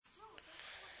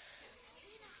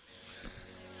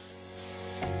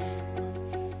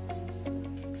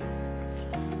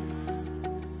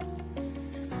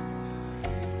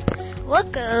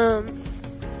Welcome!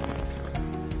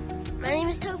 My name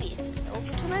is Toby, and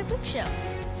welcome to my book show.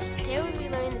 Today we'll be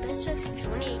learning the best books in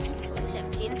 2018,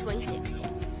 2017, and 2016.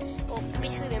 Well,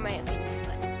 basically they're my opinion,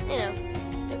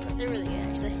 but, they're really good,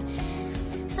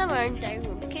 actually. Some aren't. Diary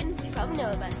of a Kid, you probably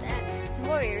know about that.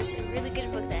 Warriors, a really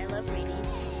good book that I love reading.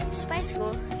 Spice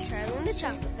School, Charlie and the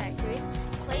Chocolate Factory,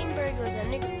 Clayton Bird Goes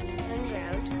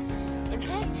Underground,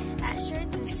 Impact,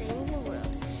 Asteroids, and Saving the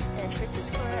World, and Princess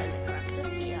Cora and the Crocodile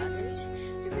Sea Otters,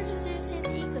 The Producers Save the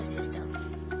Ecosystem.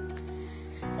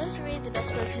 Those were rated the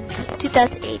best books in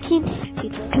 2018,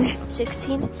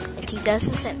 2016, and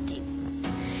 2017.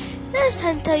 Now it's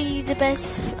time to tell you the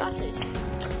best authors.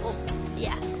 Well,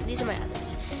 yeah, these are my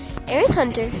authors. Aaron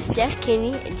Hunter, Jeff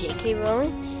Kinney, and J.K.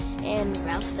 Rowling, and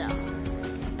Ralph Dahl.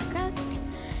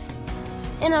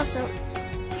 And also,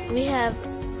 we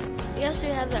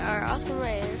also have our awesome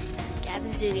writer,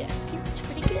 Gavin Zulia. He writes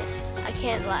pretty good. I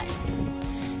can't lie.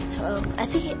 So I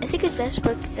think his best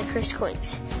book is The Cursed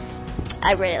Coins.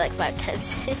 I read it like 5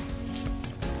 times.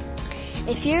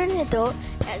 If you're an adult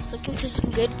that's looking for some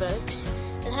good books,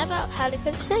 then how about How to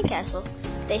Cook a Sandcastle?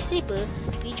 They Say Boo,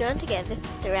 Be Drawn Together,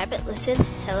 The Rabbit Listen,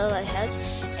 Hello Lighthouse,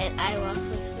 and I Walk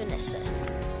with Vanessa.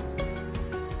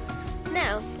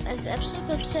 Now, as the episode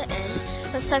comes to an end,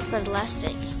 let's talk about the last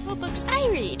thing. What books I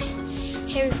read?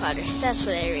 Harry Potter, that's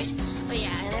what I read. Oh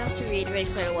yeah, and I also read Ready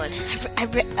Player One.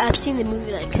 I've seen the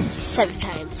movie like 7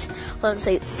 times.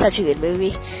 Honestly, it's such a good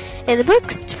movie. And the book,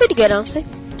 it's pretty good, honestly.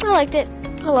 I liked it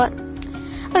a lot.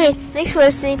 Okay, thanks for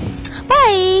listening.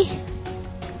 Bye!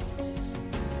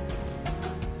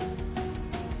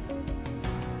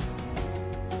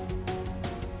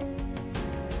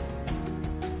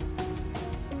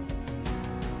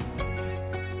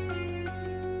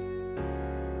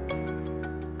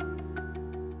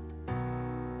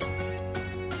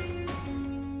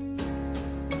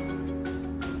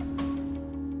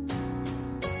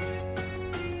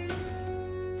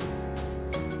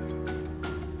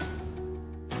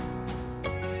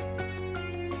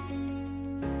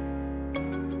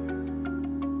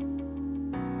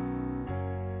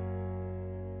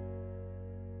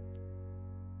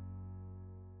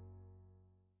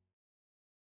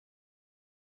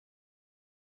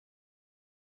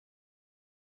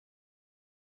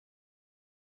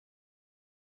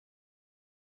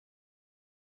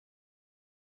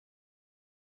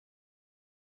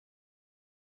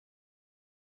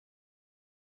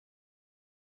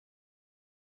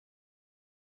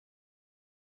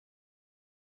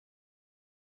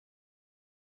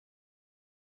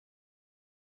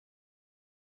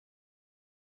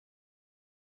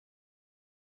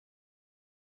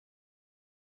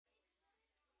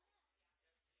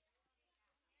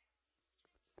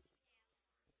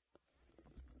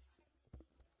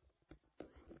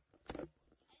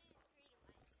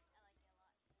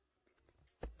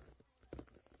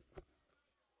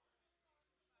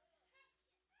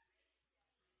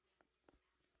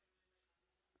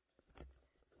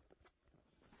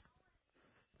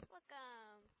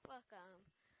 Welcome.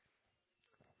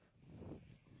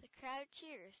 The crowd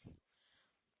cheers.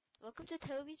 Welcome to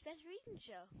Toby's Best Reading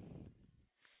Show.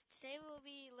 Today we'll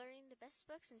be learning the best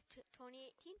books in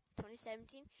 2018,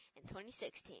 2017, and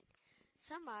 2016.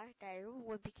 Some are Diary of a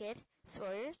Wimpy Kid,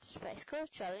 Warriors, Spice Girl,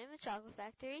 Charlie and the Chocolate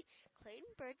Factory,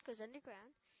 Clayton Bird Goes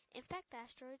Underground, Impact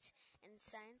Asteroids, and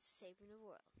Science Saving the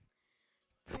World.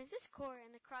 Princess Cora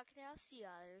and the Crocodile Sea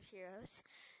Otters Heroes,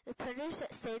 The Predators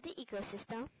That Save the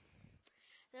Ecosystem.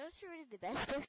 Those who read the best books